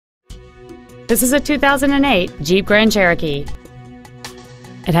This is a 2008 Jeep Grand Cherokee.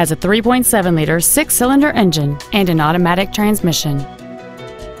 It has a 3.7-liter six-cylinder engine and an automatic transmission.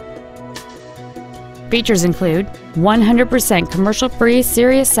 Features include 100% commercial-free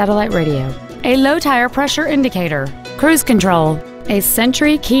Sirius satellite radio, a low tire pressure indicator, cruise control, a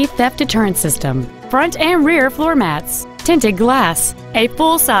Sentry key theft deterrent system, front and rear floor mats, tinted glass, a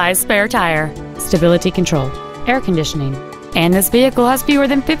full-size spare tire, stability control, air conditioning, and this vehicle has fewer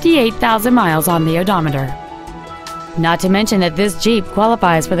than 58,000 miles on the odometer. Not to mention that this Jeep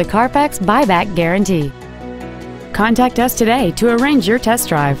qualifies for the Carfax buyback guarantee. Contact us today to arrange your test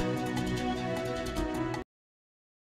drive.